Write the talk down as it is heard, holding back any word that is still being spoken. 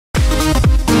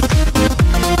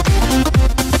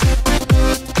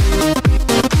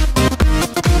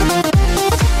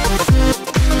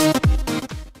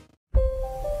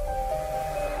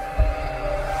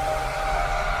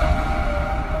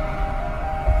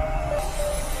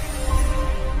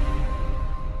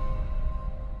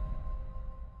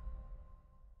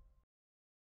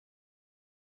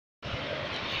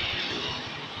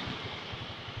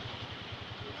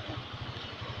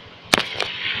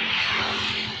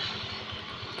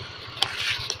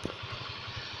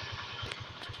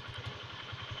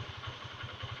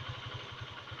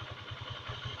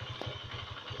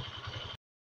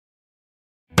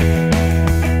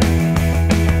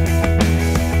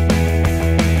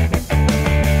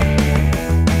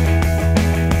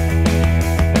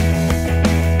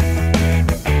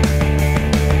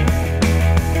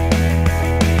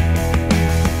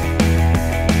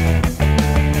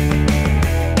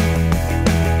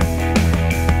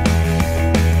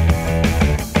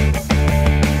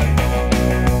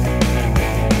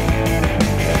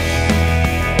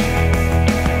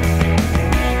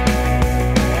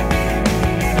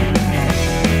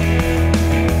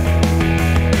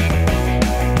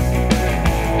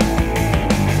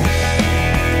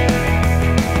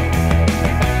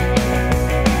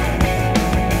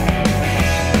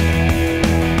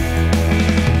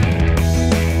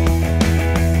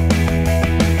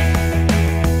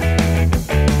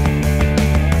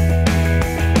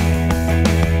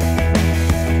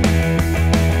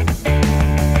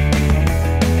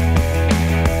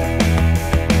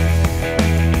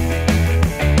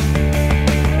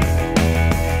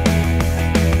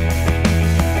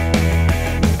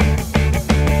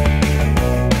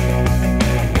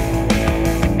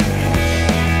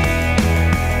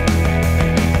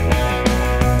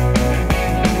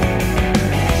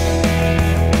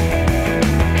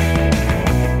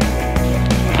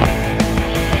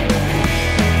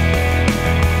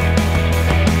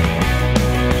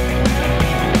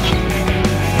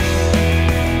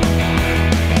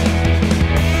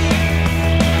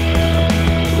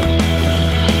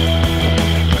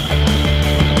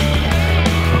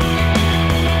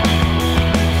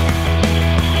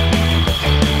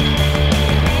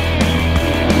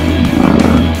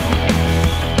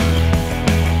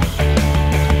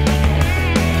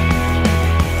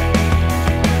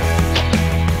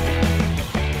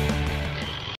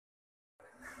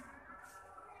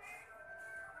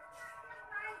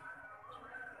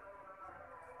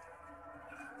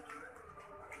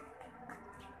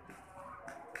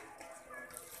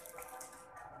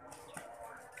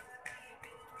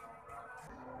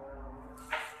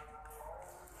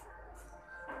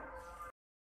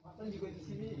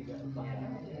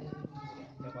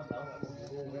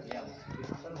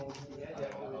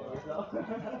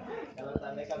Kalau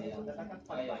tanda kami mengatakan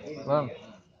Pasang. Bang.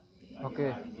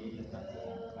 Oke.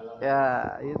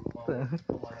 Ya, itu.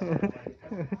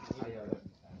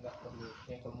 Enggak perlu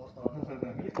nyekel motor.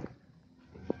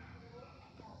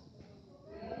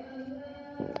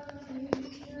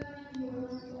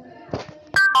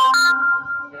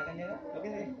 Silakan ya.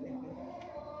 Oke.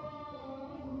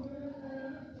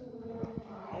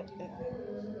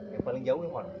 Yang paling jauh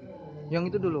yang mana? Yang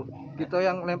itu dulu. Kita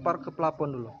yang lempar ke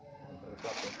plafon dulu.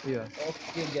 Iya.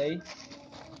 Oke, guys.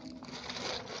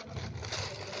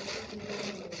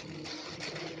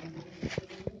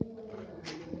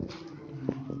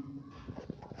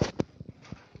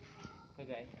 Oke,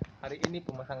 guys. Hari ini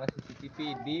pemasangan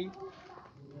CCTV di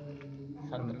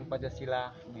Pesantren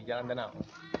Pancasila di Jalan Danau.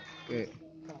 Oke.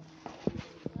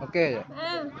 Oke ya.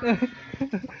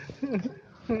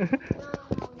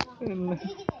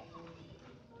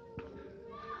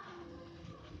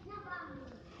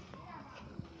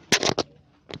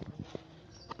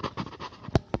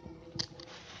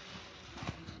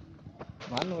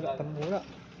 Mana udah ketemu lah.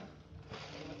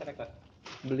 Masyarakat.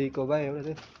 Beli kobai ya udah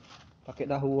deh. Pakai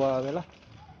dahua lah.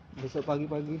 Besok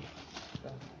pagi-pagi.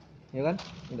 Ya kan?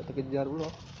 Tidak terkejar dulu.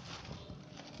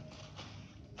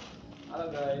 Halo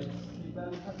guys,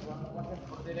 kita lihat ruangan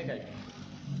seperti ini guys.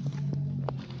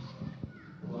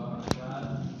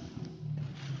 Ruangan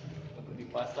untuk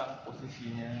dipasang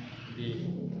posisinya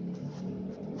di.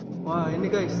 Wah ini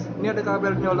guys, ini ada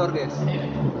kabel nyolor guys.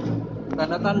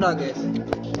 Tanda-tanda guys.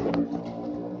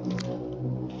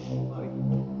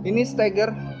 Ini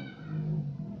steger.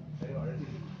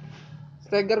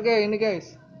 Steger guys, ini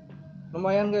guys.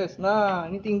 Lumayan guys. Nah,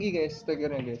 ini tinggi guys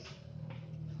stegernya guys.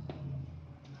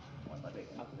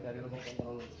 Aku dari rumah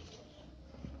kontrol.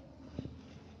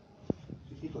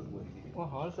 Wah,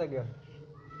 halus steger.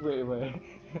 Weh.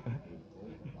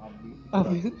 Habis.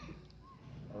 Habis.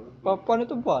 Papan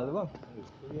itu tebal bang.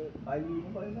 Kayu ini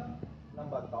paling 6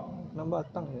 batang. 6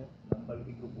 batang ya. 6 kali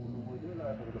 30 aja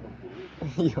lah,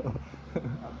 80. Iya.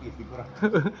 Habis dikurang.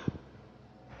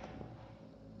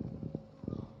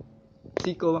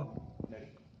 Siko bang.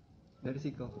 Dari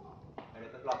siko. Dari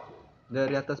atas lampu.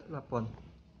 Dari atas plafon.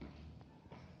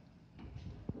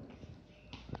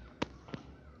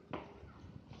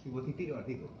 Sebuah titik di mana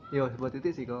titik? Yo, sebuah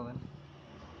titik siko kan.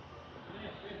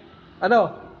 Aduh.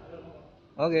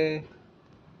 Oke.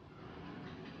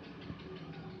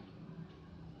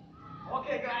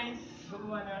 Oke guys,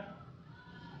 semuanya.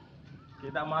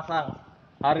 Kita masang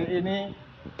hari ini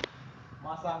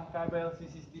masang kabel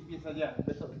CCTV saja.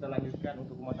 Besok kita lanjutkan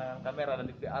untuk pemasangan kamera dan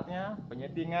DVR-nya,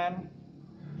 penyetingan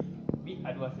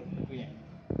A2C tentunya.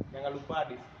 Jangan lupa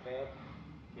di subscribe,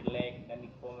 di like dan di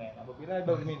komen. Apabila ada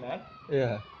berminat,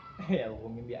 Iya. ya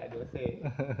hubungin di A2C.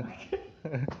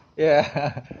 Iya.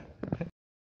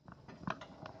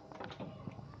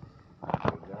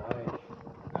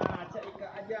 Nah, cek Ika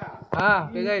aja.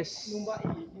 Oke guys. Numbai,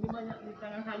 ini banyak di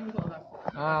tangan kayu soalnya.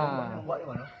 Numbai di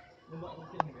mana? Numbai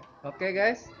mesin juga. Oke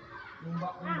guys.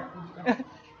 Numbai.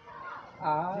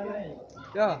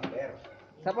 Yo.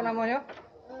 Siapa namanya?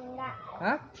 Enggak.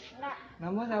 Hah? Enggak.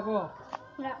 Nama siapa?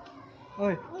 Enggak.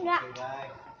 Oi. Enggak. Oke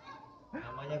guys.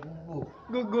 Namanya Gugu.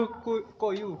 Gugu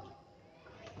koyu.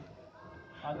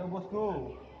 Halo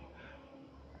bosku.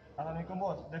 Assalamualaikum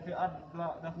bos. DVR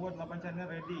buat 8 channel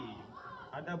ready.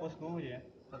 Ada bosku ya.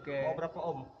 Oke. Mau berapa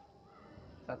om?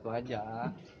 Satu aja.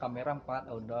 Kamera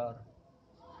 4 outdoor.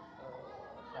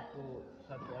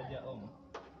 Satu aja om.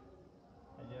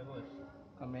 Aja bos.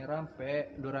 Kamera MP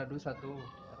Dorado 1.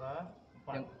 Kamera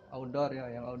 4. Yang outdoor ya,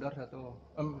 yang outdoor 1.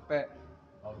 MP.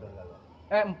 Outdoor lalu.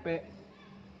 MP.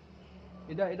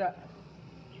 Ida.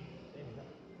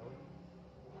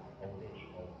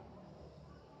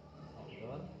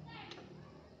 Outdoor.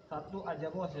 Satu aja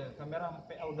bos ya. Kamera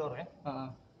MP outdoor ya.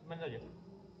 Mana aja?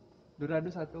 Dorado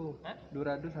 1. Hah?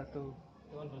 Dorado 1.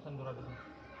 Cuman tulisan Dorado.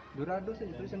 Dorado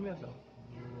sih tulisan biasa.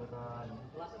 Dorado.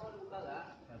 Kelasnya mau dibuka enggak?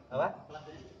 Apa?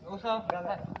 Enggak usah.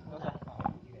 Enggak usah.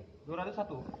 Dorado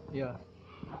 1. Iya.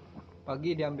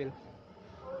 Pagi diambil.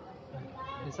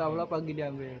 Insya Allah pagi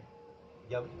diambil.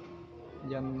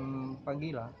 Jam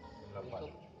pagi lah.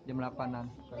 Jam 8-an.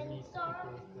 Kami itu ke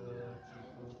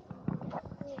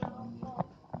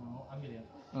mau ambil ya?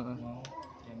 Mau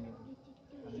diambil.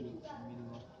 Ambil.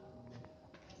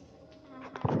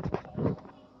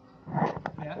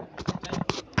 Ya.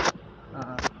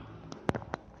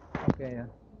 Oke ya.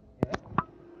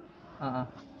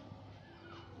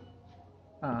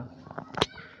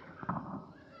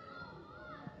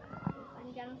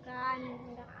 Panjangkan,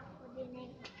 enggak aku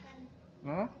dinaikkan.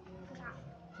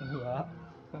 Enggak.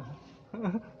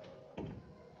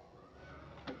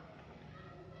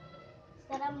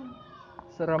 Serem.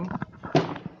 Seram.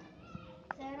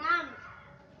 Seram.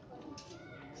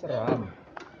 Seram.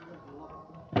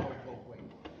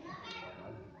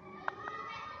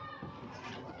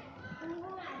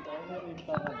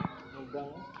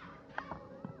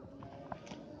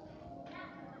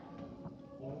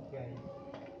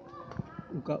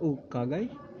 Uka-uka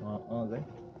guys. Oh, guys.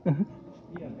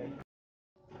 Iya, guys.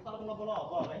 Kalau nggak boleh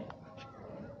apa, guys?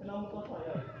 Kenapa kok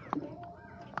saya?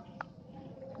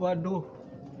 Waduh,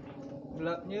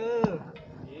 gelapnya.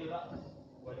 Gila.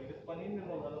 Gua di depan ini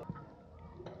loh.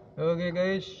 Oke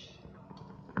guys,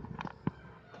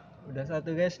 udah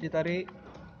satu guys ditarik.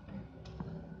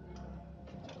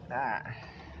 Nah.